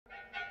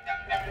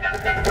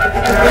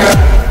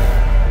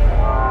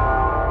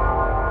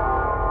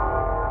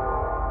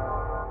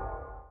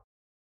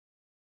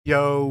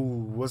Yo,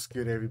 what's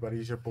good, everybody?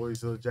 It's your boy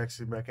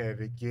Jackson back at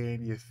it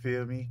again. You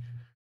feel me?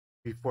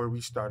 Before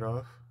we start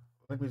off,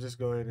 let me just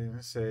go ahead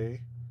and say,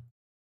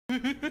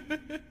 what's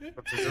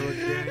the Zilla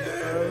gang,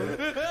 bro?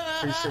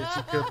 Appreciate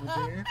you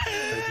coming in.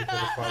 Thank you for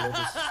the follow,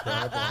 the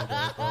subscribe, all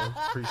that,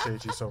 bro.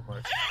 Appreciate you so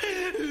much.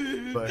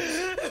 But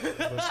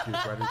let's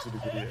get right into the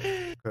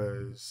video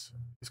because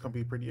it's gonna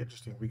be pretty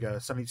interesting. We got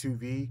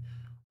Sunny2V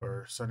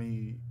or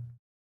Sunny,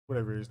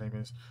 whatever his name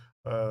is.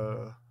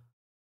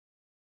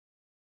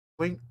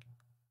 Link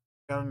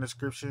down in the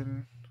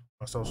description,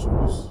 my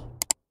socials,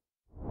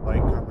 like,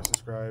 comment,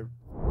 subscribe,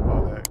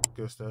 all that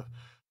good stuff.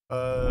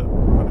 I'm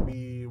gonna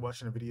be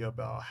watching a video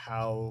about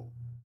how,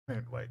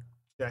 man, like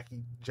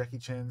Jackie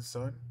Chan's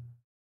son,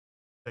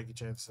 Jackie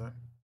Chan's son,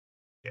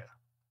 yeah.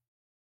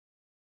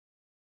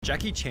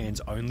 Jackie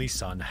Chan's only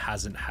son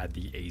hasn't had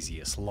the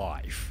easiest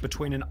life.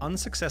 Between an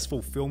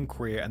unsuccessful film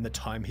career and the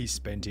time he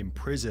spent in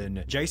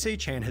prison, JC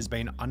Chan has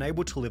been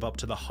unable to live up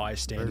to the high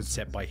standards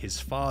set by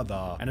his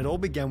father, and it all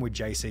began with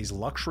JC's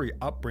luxury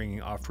upbringing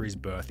after his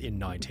birth in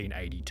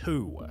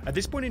 1982. At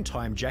this point in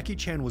time, Jackie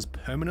Chan was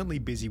permanently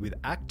busy with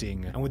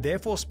acting and would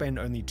therefore spend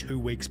only 2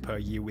 weeks per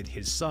year with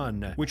his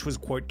son, which was,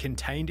 quote,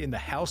 contained in the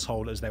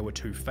household as they were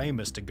too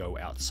famous to go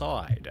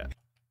outside.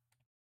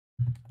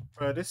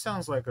 This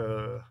sounds like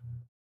a...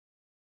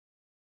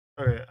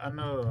 Okay, I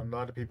know a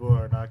lot of people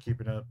are not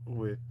keeping up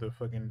with the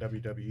fucking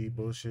WWE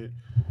bullshit.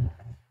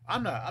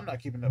 I'm not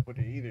keeping up with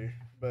it either,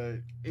 but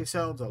it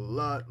sounds a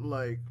lot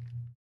like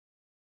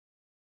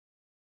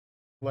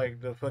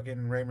the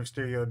fucking Rey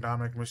Mysterio,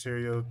 Dominic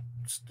Mysterio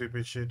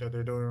stupid shit that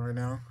they're doing right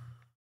now.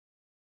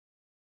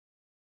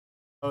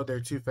 Oh,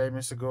 they're too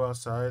famous to go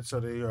outside, so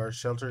they are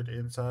sheltered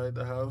inside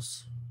the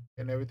house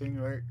and everything,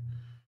 right?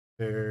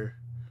 They're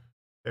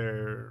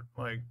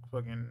like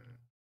fucking,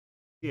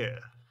 yeah.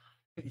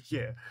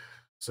 Yeah.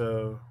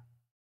 So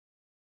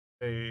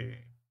they,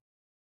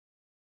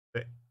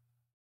 they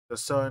the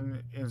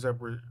son ends up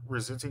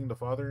resenting the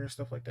father and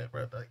stuff like that,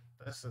 bro. Like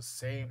that's the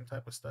same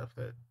type of stuff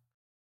that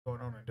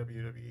going on in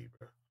WWE,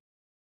 bro.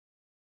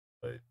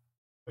 But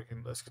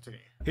fucking let's continue.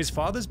 His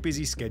father's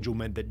busy schedule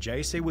meant that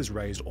JC was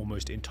raised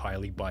almost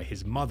entirely by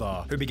his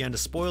mother, who began to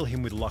spoil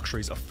him with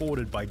luxuries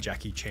afforded by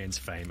Jackie Chan's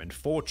fame and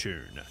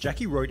fortune.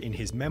 Jackie wrote in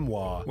his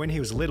memoir, when he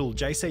was little,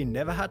 JC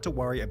never had to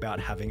worry about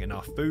having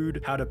enough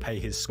food, how to pay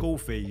his school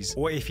fees,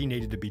 or if he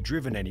needed to be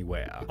driven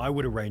anywhere. I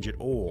would arrange it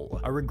all.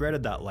 I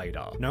regretted that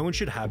later. No one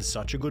should have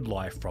such a good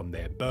life from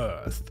their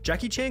birth.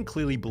 Jackie Chan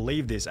clearly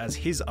believed this, as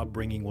his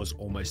upbringing was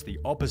almost the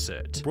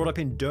opposite. Brought up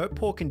in dirt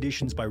poor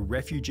conditions by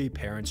refugee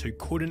parents who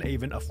couldn't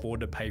even afford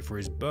to pay for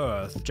his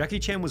birth, Jackie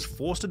Chan was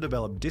forced to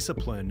develop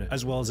discipline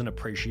as well as an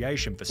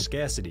appreciation for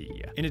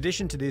scarcity. In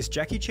addition to this,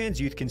 Jackie Chan's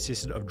youth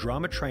consisted of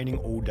drama training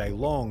all day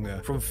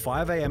long, from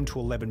 5 AM to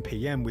 11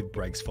 PM with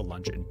breaks for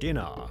lunch and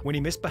dinner. When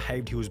he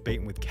misbehaved, he was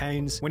beaten with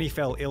canes. When he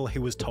fell ill, he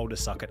was told to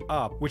suck it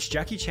up, which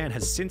Jackie Chan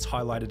has since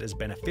highlighted as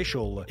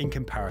beneficial in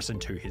comparison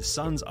to his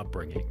son's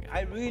upbringing.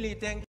 I really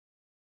think...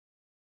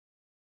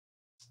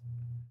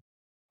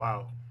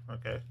 Wow.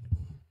 Okay.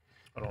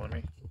 Hold on, let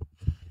me.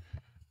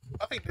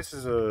 I think this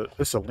is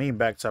a lean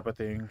back type of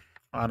thing,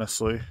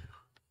 honestly.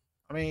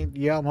 I mean,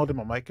 yeah, I'm holding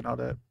my mic and all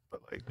that,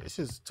 but like this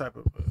is type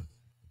of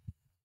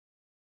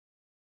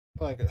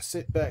like a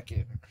sit back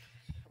and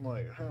I'm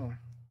like,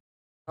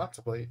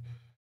 contemplate,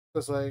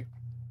 because like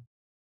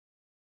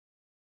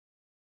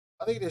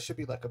I think there should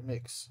be like a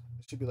mix.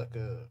 It should be like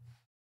a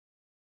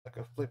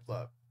flip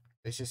flop.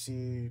 They should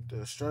see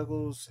the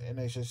struggles and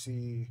they should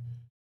see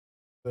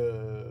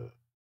the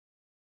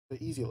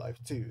easy life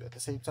too at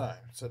the same time,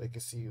 so they can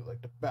see like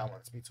the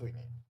balance between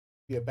it.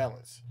 Be a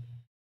balance.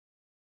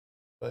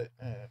 But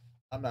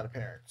I'm not a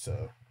parent,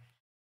 so.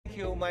 Thank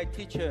you, my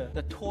teacher,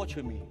 that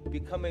torture me,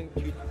 becoming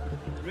to...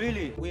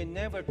 Really, we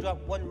never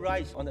drop one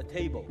rice on the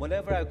table.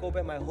 Whenever I go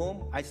back my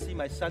home, I see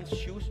my son's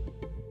shoes,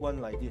 one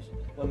like this,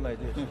 one like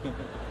this.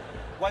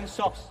 One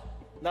socks,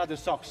 not the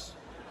socks.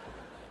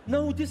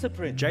 No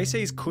discipline.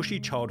 JC's cushy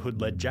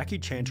childhood led Jackie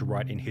Chan to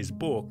write in his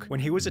book, when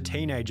he was a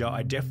teenager,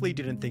 I definitely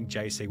didn't think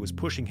JC was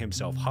pushing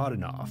himself hard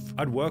enough.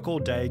 I'd work all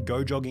day,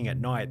 go jogging at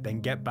night, then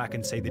get back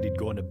and see that he'd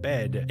gone to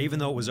bed, even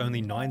though it was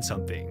only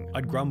 9-something.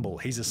 I'd grumble,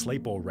 he's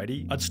asleep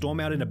already. I'd storm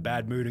out in a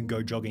bad mood and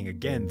go jogging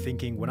again,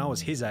 thinking when I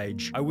was his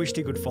age, I wished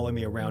he could follow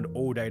me around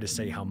all day to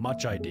see how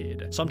much I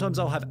did. Sometimes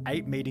I'll have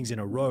 8 meetings in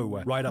a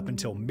row, right up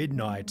until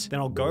midnight, then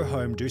I'll go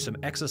home, do some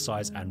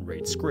exercise and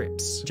read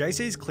scripts.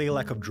 JC's clear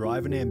lack of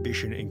drive and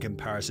ambition in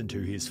comparison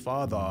to his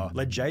father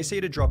led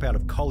JC to drop out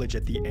of college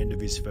at the end of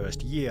his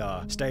first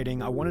year,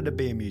 stating, I wanted to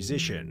be a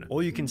musician.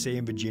 All you can see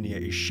in Virginia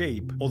is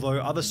sheep, although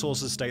other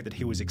sources state that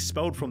he was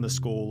expelled from the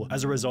school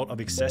as a result of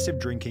excessive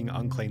drinking,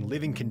 unclean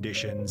living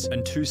conditions,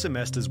 and 2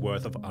 semesters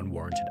worth of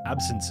unwarranted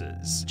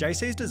absences.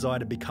 JC's desire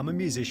to become a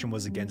musician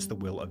was against the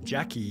will of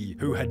Jackie,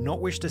 who had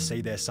not wished to see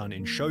their son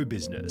in show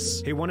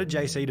business. He wanted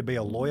JC to be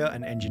a lawyer,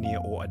 an engineer,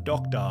 or a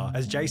doctor,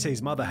 as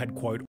JC's mother had,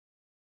 quote,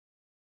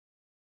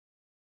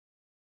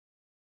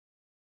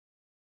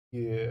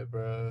 Yeah,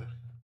 bruh.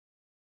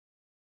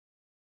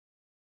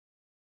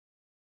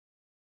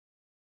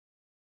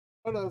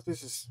 I don't know if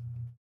this is.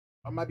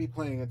 I might be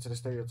playing into the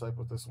stereotype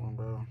with this one,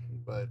 bro.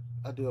 But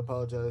I do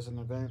apologize in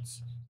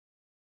advance.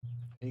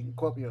 You can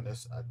quote me on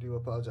this. I do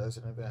apologize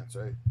in advance,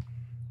 right?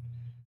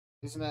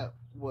 Isn't that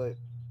what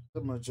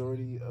the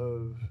majority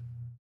of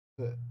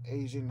the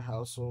Asian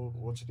household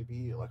wants you to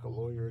be? Like a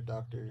lawyer, a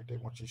doctor. They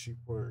want you to shoot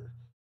for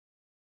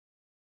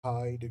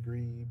high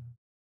degree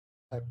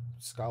type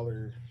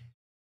scholar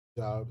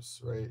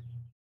jobs, right?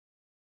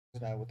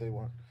 Isn't that what they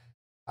want?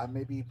 I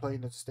may be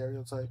playing into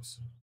stereotypes,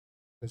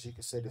 because you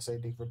could say the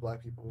same thing for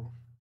black people.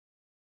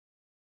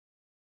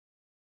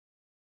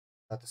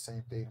 Not the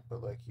same thing,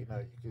 but like, you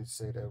could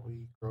say that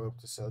we grow up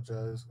to sell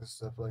drugs and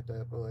stuff like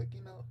that. But like,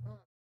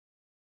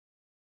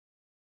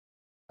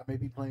 I may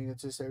be playing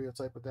into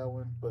stereotype with that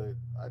one, but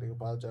I do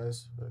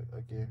apologize.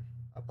 Again,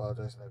 I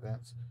apologize in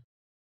advance.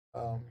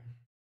 Um,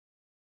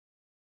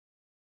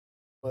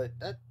 but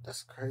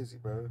that's crazy,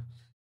 bro.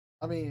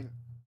 I mean,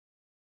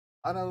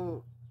 I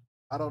know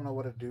I don't know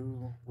what to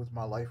do with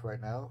my life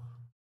right now,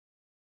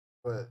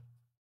 but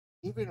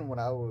even when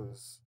I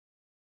was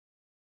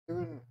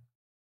even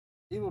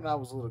even when I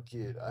was a little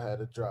kid, I had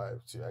to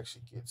drive to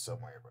actually get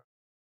somewhere, bro.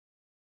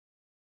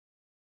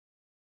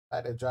 I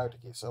had to drive to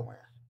get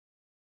somewhere,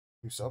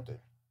 do something.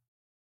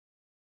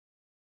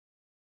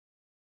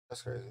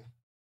 That's crazy.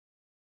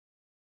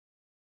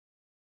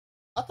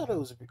 I thought it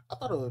would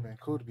have been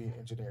cool to be an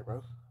engineer,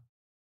 bro,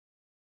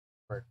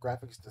 or a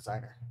graphics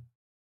designer.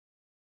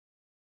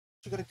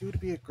 What you gotta do to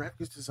be a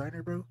graphics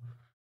designer, bro?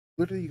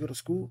 Literally, you go to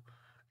school,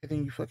 and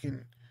then you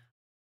fucking.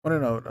 I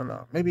don't know, no,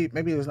 no. Maybe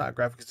it's not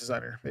graphics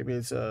designer. Maybe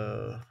it's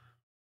what's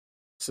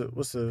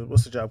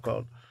the job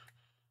called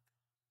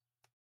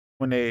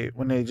when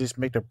they just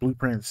make the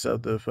blueprints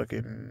of the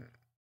fucking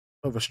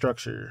of a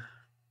structure,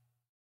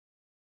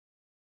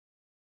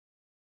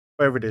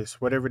 whatever it is,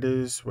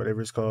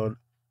 whatever it's called.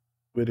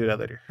 We'll do that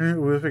later.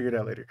 We'll figure it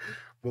out later.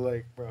 But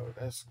like, bro,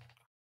 that's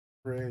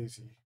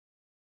crazy.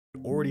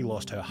 Already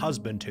lost her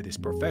husband to this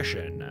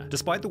profession.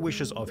 Despite the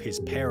wishes of his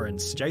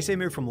parents, JC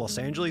moved from Los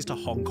Angeles to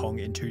Hong Kong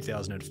in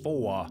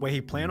 2004, where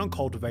he planned on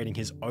cultivating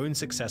his own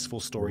successful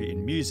story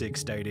in music,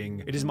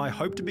 stating, "It is my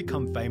hope to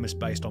become famous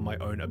based on my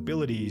own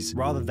abilities,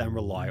 rather than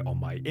rely on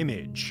my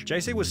image."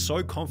 JC was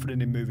so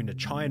confident in moving to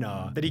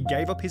China that he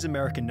gave up his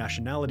American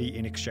nationality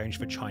in exchange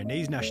for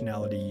Chinese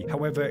nationality.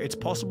 However, it's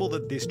possible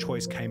that this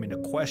choice came into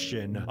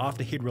question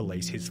after he'd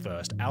released his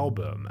first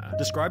album.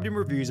 Described in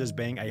reviews as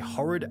being a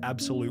horrid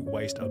absolute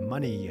waste of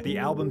money, the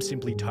album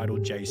simply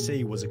titled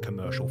JC was a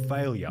commercial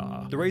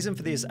failure. The reason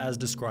for this, as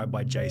described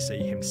by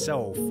JC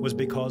himself, was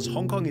because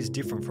Hong Kong is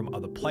different from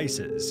other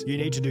places. You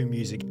need to do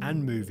music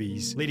and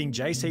movies, leading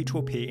JC to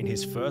appear in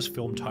his first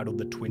film titled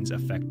The Twins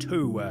Effect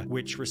 2,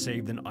 which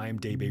received an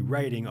IMDb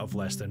rating of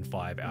less than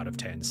 5 out of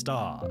 10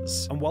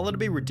 stars. And while it'd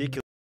be ridiculous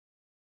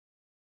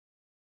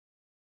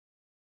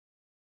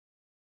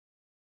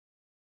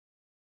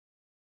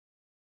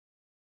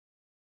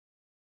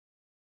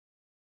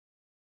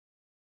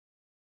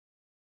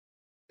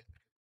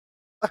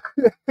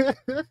I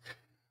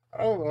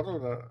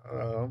don't know.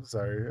 I'm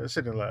sorry. I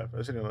shouldn't laugh.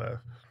 I shouldn't laugh.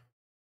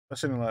 I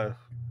shouldn't laugh.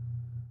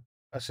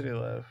 I shouldn't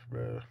laugh,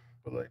 bro.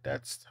 But like,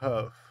 that's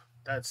tough.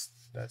 That's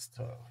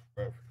tough,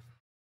 bro.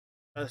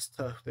 That's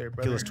tough there,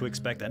 brother. to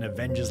expect an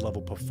Avengers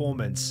level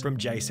performance from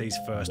JC's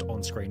first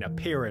on-screen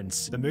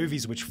appearance. The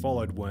movies which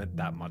followed weren't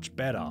that much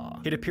better.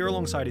 He'd appear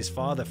alongside his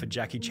father for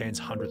Jackie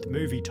Chan's 100th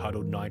movie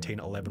titled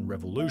 1911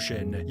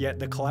 Revolution, yet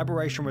the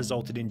collaboration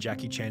resulted in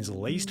Jackie Chan's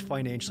least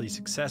financially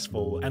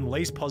successful and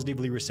least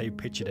positively received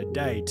picture to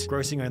date,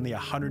 grossing only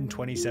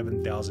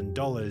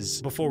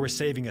 $127,000 before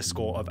receiving a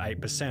score of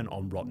 8%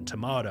 on Rotten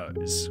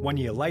Tomatoes. 1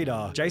 year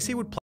later, JC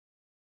would play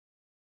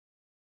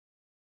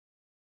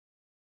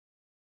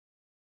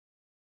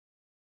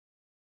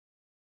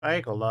I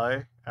ain't gonna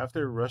lie.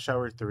 After Rush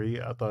Hour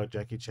 3, I thought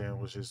Jackie Chan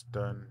was just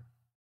done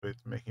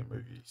with making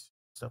movies,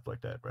 stuff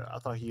like that, bro. I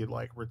thought he had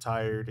like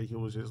retired and he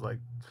was just like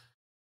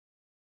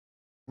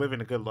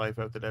living a good life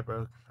after that,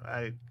 bro.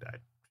 I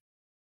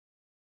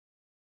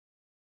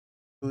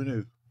who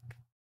knew?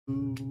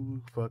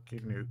 Who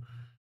fucking knew?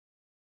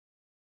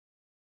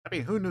 I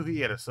mean, who knew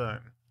he had a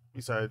son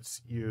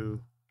besides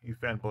you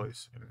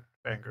fanboys and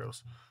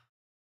fangirls,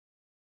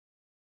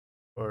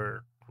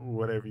 or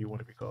whatever you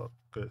want to be called?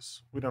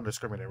 Because we don't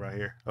discriminate right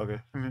here,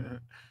 okay?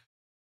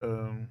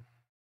 um,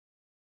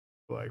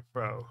 like,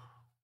 bro,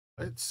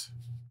 what?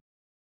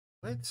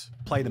 What?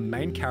 play the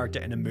main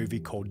character in a movie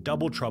called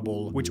Double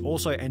Trouble, which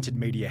also entered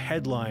media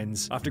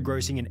headlines after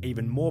grossing an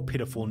even more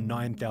pitiful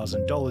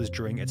 $9,000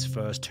 during its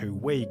first 2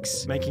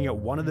 weeks, making it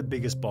one of the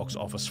biggest box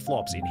office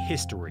flops in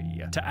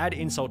history. To add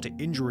insult to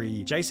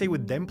injury, JC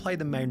would then play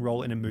the main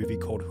role in a movie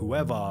called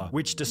Whoever,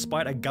 which,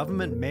 despite a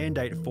government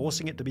mandate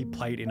forcing it to be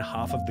played in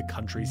half of the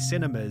country's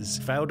cinemas,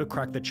 failed to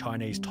crack the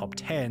Chinese top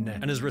 10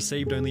 and has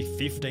received only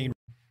 15.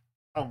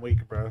 I'm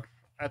weak, bro.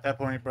 At that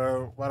point,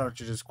 bro, why don't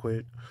you just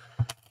quit?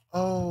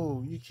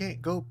 Oh, you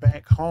can't go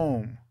back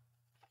home.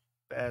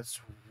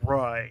 That's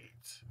right.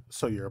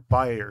 So you're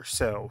by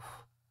yourself.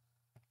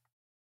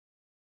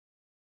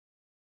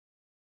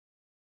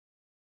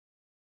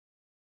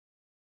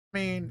 I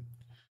mean,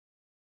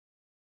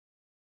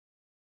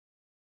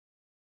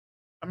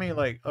 I mean,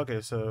 like,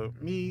 okay, so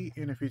me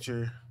in the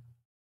future,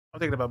 I'm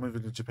thinking about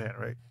moving to Japan,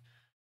 right?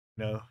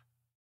 You know,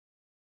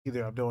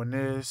 either I'm doing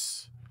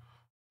this,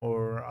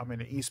 or I'm in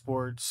the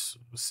esports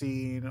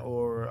scene,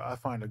 or I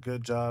find a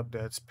good job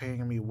that's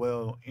paying me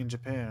well in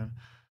Japan.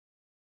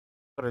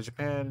 Go to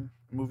Japan,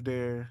 move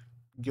there,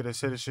 get a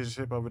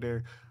citizenship over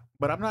there.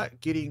 But I'm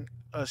not getting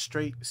a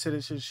straight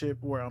citizenship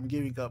where I'm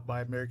giving up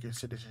my American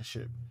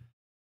citizenship.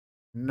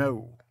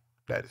 No,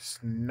 that is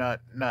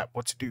not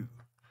what to do.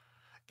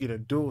 Get a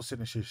dual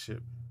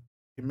citizenship.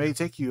 It may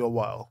take you a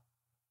while,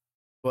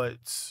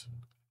 but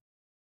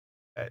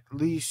at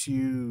least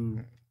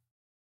you,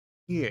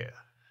 yeah,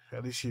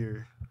 at least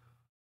you're,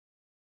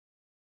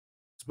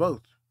 it's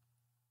both.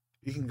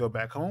 You can go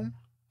back home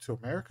to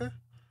America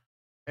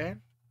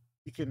and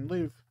you can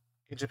live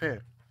in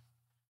Japan.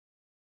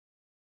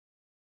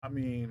 I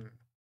mean,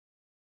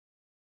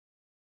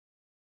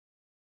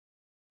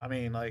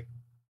 like,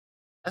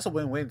 that's a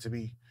win-win to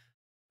me.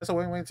 That's a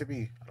win-win to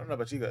me. I don't know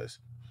about you guys.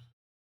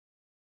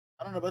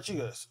 I don't know about you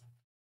guys.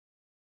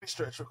 Let me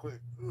stretch real quick.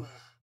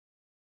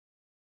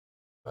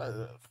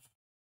 Uh,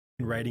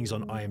 ratings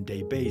on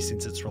IMDb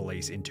since its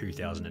release in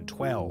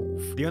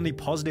 2012. The only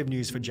positive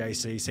news for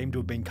JC seemed to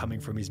have been coming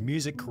from his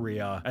music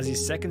career, as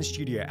his second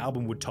studio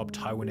album would top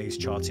Taiwanese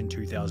charts in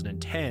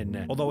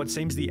 2010, although it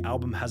seems the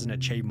album hasn't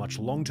achieved much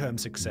long-term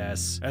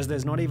success, as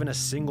there's not even a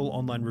single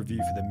online review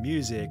for the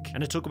music,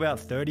 and it took about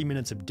 30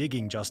 minutes of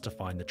digging just to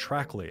find the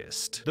track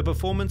list. The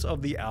performance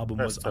of the album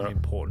was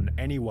unimportant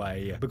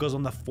anyway, because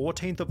on the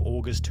 14th of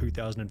August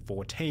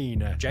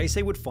 2014,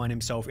 JC would find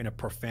himself in a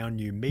profound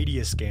new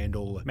media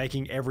scandal,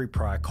 making every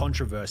prior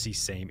controversy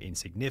seem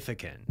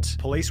insignificant.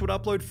 Police would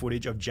upload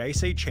footage of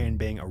JC Chan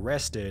being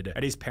arrested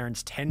at his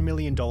parents' $10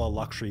 million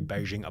luxury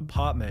Beijing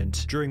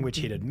apartment, during which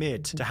he'd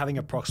admit to having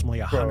approximately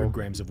 100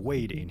 grams of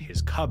weed in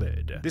his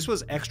cupboard. This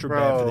was extra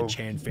bad for the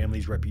Chan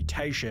family's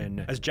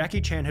reputation, as Jackie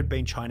Chan had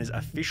been China's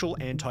official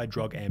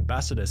anti-drug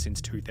ambassador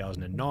since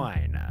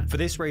 2009. For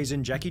this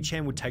reason, Jackie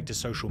Chan would take to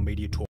social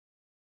media to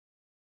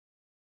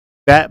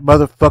that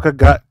motherfucker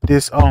got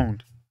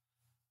disowned.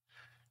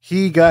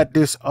 He got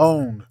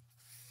disowned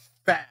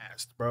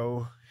fast,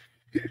 bro.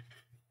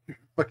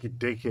 Fucking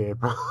dickhead,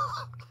 bro.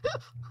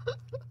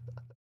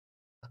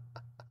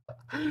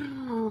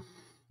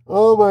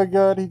 Oh my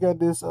god, he got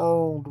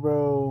disowned,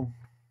 bro.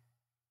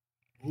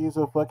 He's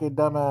a fucking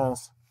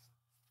dumbass.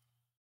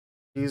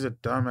 He's a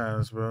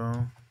dumbass,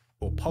 bro.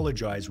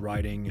 Apologize,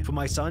 writing, "For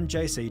my son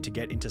JC to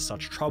get into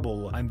such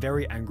trouble, I'm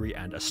very angry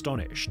and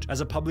astonished.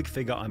 As a public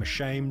figure, I'm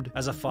ashamed.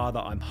 As a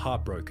father, I'm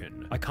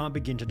heartbroken. I can't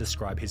begin to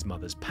describe his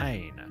mother's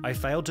pain. I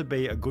failed to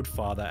be a good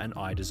father and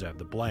I deserve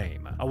the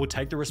blame. I will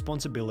take the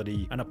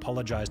responsibility and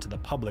apologize to the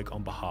public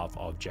on behalf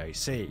of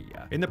JC."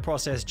 In the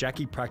process,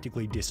 Jackie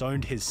practically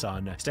disowned his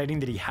son, stating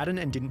that he hadn't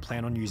and didn't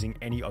plan on using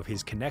any of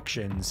his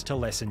connections to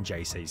lessen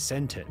JC's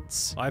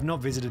sentence. "I have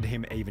not visited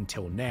him even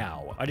till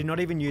now. I did not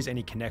even use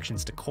any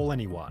connections to call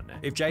anyone.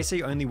 If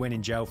JC only went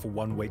in jail for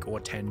 1 week or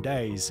 10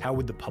 days, how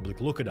would the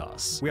public look at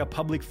us? We are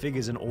public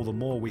figures and all the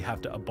more we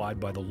have to abide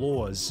by the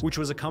laws," which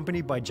was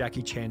accompanied by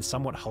Jackie Chan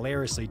somewhat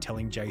hilariously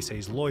telling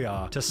JC's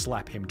lawyer to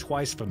slap him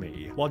twice for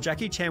me. While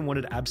Jackie Chan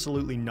wanted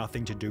absolutely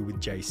nothing to do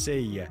with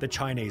JC, the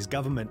Chinese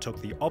government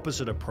took the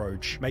opposite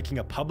approach, making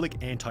a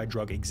public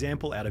anti-drug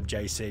example out of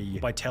JC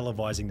by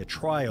televising the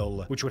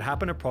trial, which would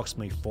happen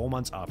approximately 4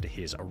 months after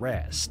his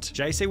arrest.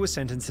 JC was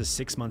sentenced to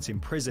 6 months in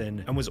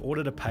prison and was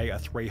ordered to pay a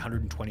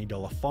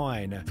 $320 fine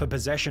for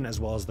possession as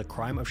well as the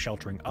crime of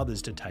sheltering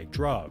others to take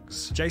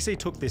drugs. JC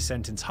took this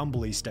sentence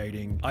humbly,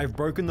 stating, "I have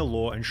broken the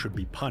law and should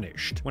be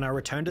punished. When I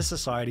return to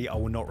society, I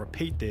will not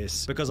repeat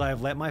this because I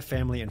have let my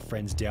family and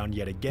friends down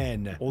yet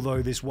again,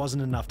 although this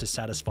wasn't enough to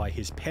satisfy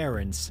his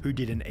parents, who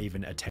didn't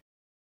even attend."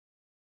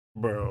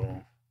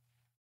 Bro,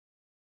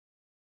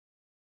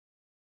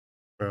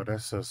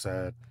 that's so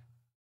sad.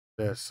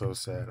 That's so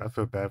sad. I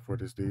feel bad for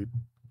this dude.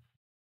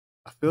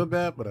 I feel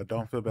bad, but I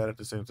don't feel bad at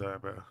the same time,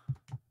 bro.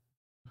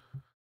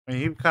 I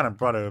mean, he kind of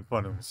brought it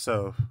upon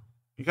himself.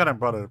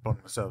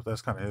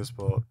 That's kind of his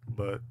fault.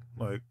 But,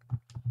 like,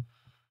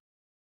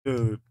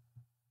 dude,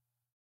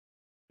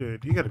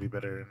 you gotta be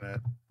better than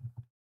that.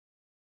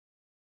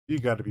 You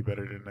gotta be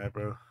better than that,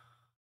 bro.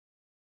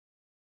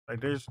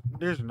 Like, there's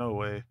no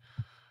way.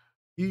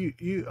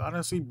 You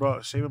honestly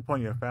brought shame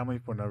upon your family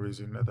for no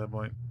reason at that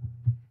point.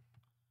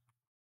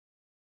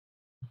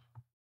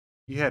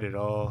 You had it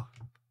all.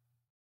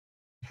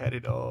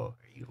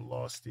 You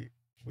lost it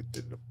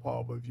within the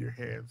palm of your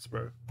hands,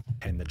 bro.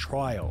 And the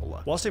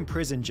trial. Whilst in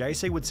prison,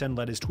 JC would send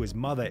letters to his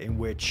mother in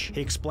which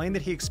he explained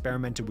that he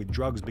experimented with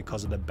drugs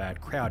because of the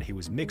bad crowd he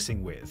was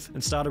mixing with,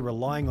 and started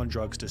relying on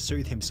drugs to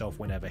soothe himself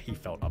whenever he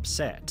felt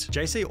upset.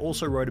 JC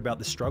also wrote about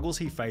the struggles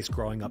he faced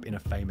growing up in a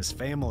famous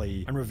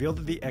family, and revealed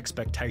that the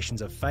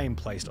expectations of fame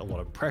placed a lot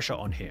of pressure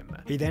on him.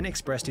 He then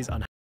expressed his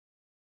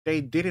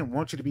They didn't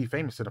want you to be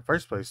famous in the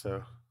first place,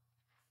 though.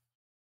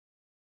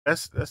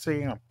 That's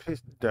saying I'm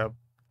pissed. That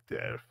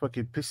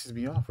fucking pisses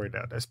me off right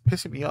now. That's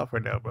pissing me off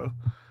right now, bro.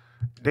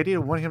 They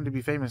didn't want him to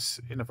be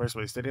famous in the first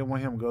place. They didn't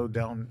want him to go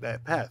down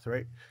that path,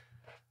 right?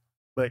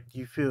 but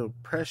you feel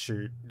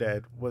pressured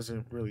that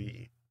wasn't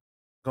really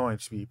going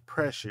to be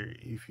pressure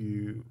if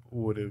you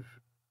would have,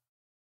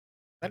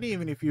 not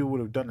even if you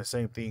would have done the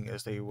same thing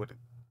as they would,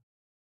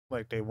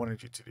 like they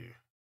wanted you to do.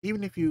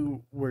 Even if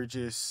you were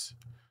just,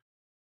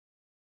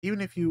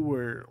 even if you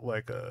were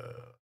like a,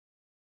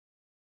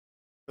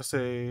 let's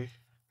say,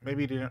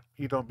 maybe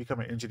you don't become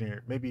an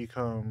engineer, maybe you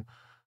become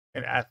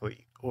an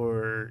athlete,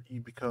 or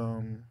you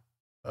become,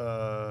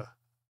 uh,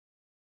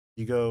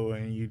 you go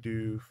and you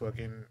do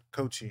fucking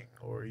coaching,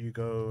 or you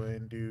go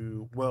and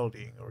do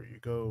welding, or you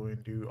go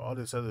and do all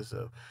this other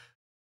stuff.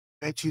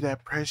 Bet you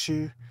that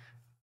pressure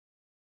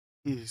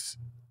is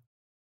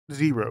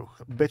zero.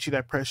 Bet you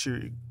that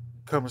pressure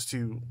comes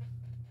to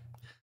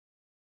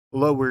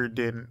lower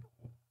than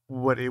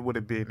what it would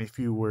have been if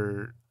you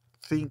were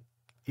think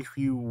if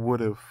you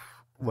would have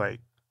like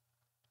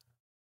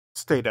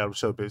stayed out of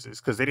show business,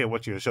 because they didn't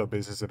want you in show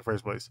business in the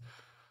first place.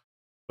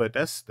 But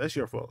that's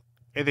your fault.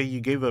 And then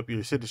you gave up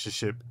your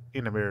citizenship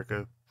in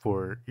America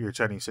for your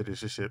Chinese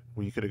citizenship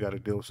when you could have got a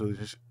dual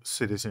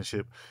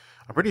citizenship.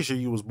 I'm pretty sure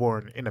you was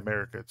born in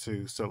America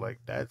too, so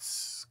like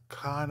that's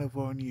kind of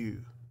on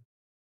you.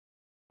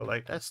 But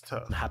like that's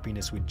tough.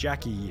 Happiness with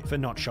Jackie for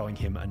not showing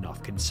him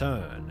enough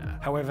concern.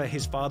 However,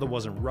 his father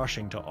wasn't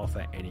rushing to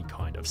offer any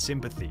kind of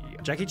sympathy.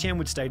 Jackie Chan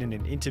would state in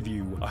an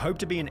interview, "I hope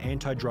to be an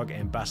anti-drug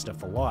ambassador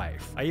for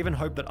life. I even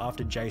hope that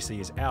after JC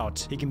is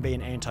out, he can be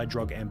an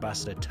anti-drug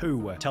ambassador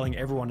too, telling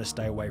everyone to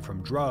stay away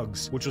from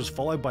drugs," which was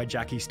followed by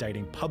Jackie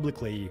stating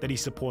publicly that he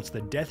supports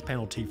the death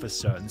penalty for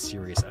certain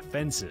serious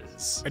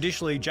offenses.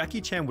 Additionally,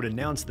 Jackie Chan would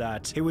announce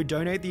that he would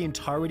donate the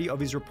entirety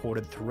of his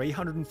reported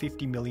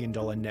 $350 million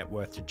net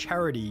worth to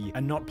charity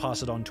and not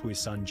pass it on to his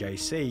son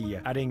JC,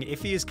 adding,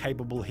 "If he is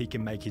capable, he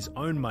can make his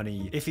own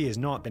money. If he is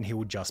not, then he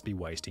would just be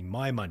wasting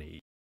my money."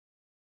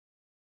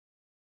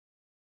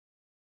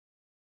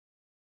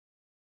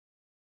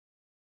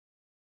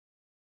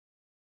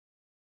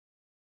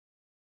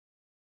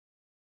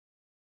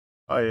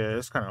 Oh yeah,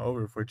 it's kind of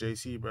over for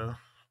JC, bro.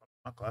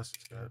 My glasses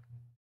got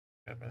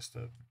messed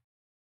up.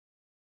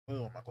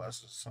 Oh, my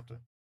glasses or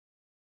something.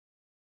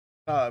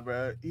 Nah,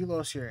 bro, you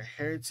lost your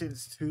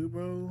inheritance too,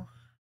 bro.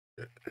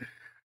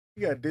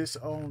 You got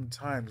disowned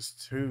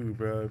times two,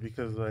 bro.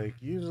 Because like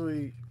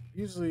usually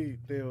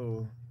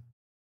they'll.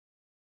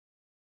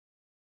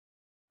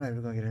 I'm not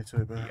even gonna get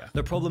into it, bro.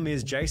 The problem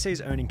is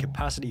JC's earning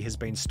capacity has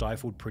been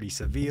stifled pretty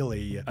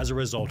severely as a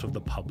result of the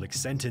public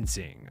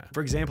sentencing.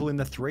 For example, in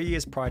the 3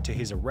 years prior to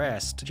his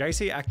arrest,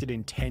 JC acted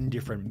in 10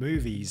 different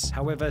movies.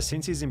 However,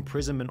 since his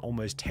imprisonment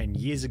almost 10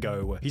 years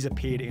ago, he's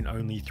appeared in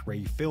only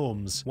 3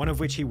 films, one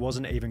of which he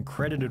wasn't even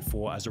credited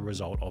for as a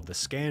result of the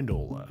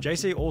scandal.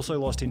 JC also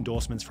lost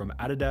endorsements from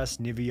Adidas,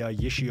 Nivea,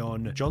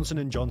 Yishion,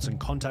 Johnson & Johnson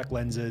contact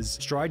lenses,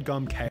 Stride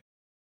Gum,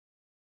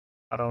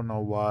 I don't know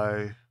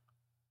why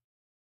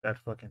that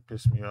fucking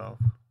pissed me off.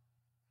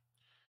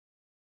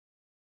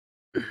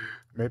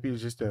 Maybe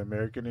it's just the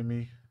American in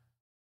me.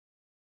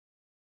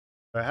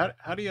 But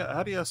how do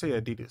y'all say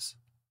Adidas?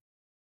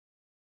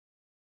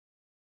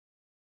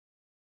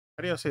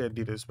 How do y'all say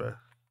Adidas, bro?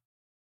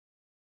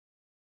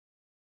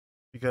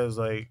 Because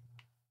like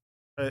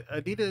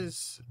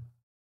Adidas,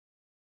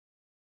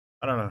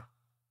 I don't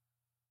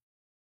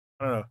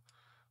know.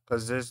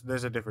 Because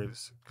there's a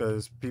difference.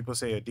 Because people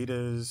say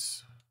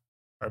Adidas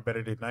are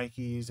better than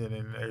Nikes, and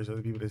then there's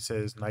other people that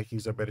says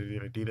Nikes are better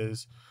than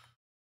Adidas,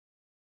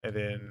 and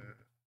then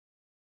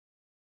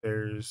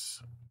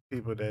there's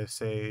people that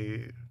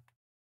say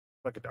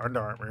fucking Under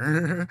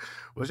Armour.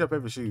 What's your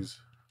favorite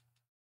shoes?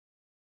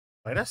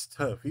 Like that's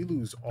tough. You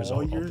lose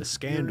all of the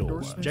scandal.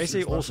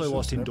 JC also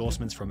lost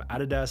endorsements from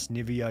Adidas,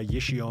 Nivea,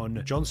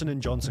 Yishion, Johnson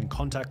 & Johnson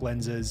contact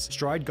lenses,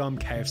 Stride Gum,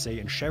 KFC,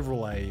 and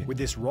Chevrolet, with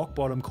this rock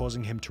bottom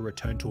causing him to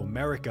return to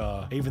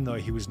America, even though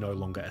he was no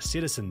longer a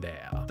citizen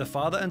there. The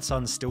father and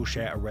son still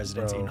share a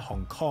residence in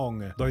Hong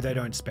Kong, though they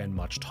don't spend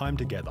much time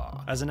together.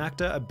 As an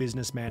actor, a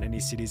businessman, and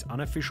his city's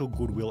unofficial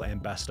goodwill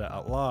ambassador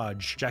at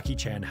large, Jackie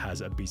Chan has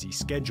a busy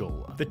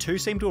schedule. The two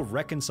seem to have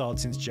reconciled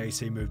since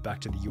JC moved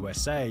back to the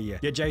USA,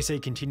 yet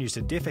JC continues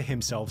to differ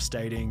himself,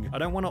 stating, "I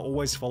don't want to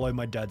always follow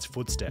my dad's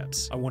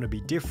footsteps. I want to be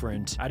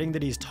different," adding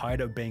that he's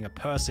tired of being a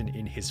person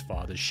in his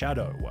father's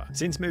shadow.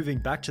 Since moving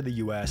back to the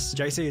US,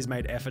 JC has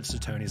made efforts to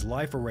turn his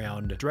life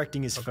around,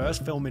 directing his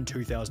first film in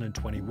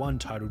 2021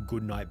 titled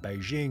Goodnight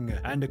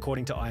Beijing, and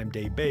according to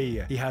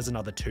IMDb, he has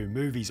another 2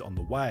 movies on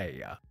the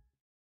way.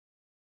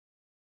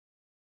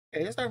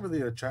 Hey, it's not really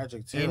a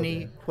tragic tale.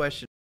 Any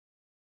question?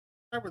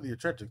 Not really a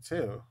tragic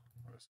tale.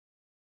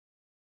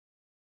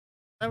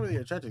 Not really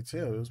a tragic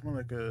tale. It was more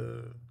like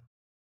a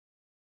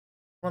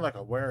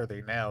where are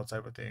they now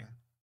type of thing.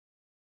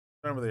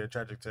 Not really a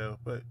tragic tale,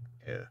 but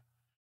yeah.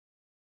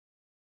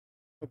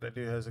 Hope that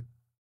dude has a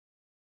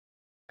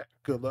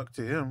good luck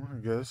to him, I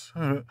guess.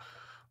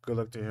 Good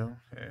luck to him,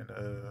 and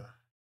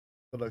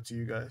good luck to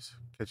you guys.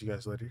 Catch you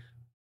guys later.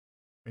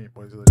 Me and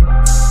boys later.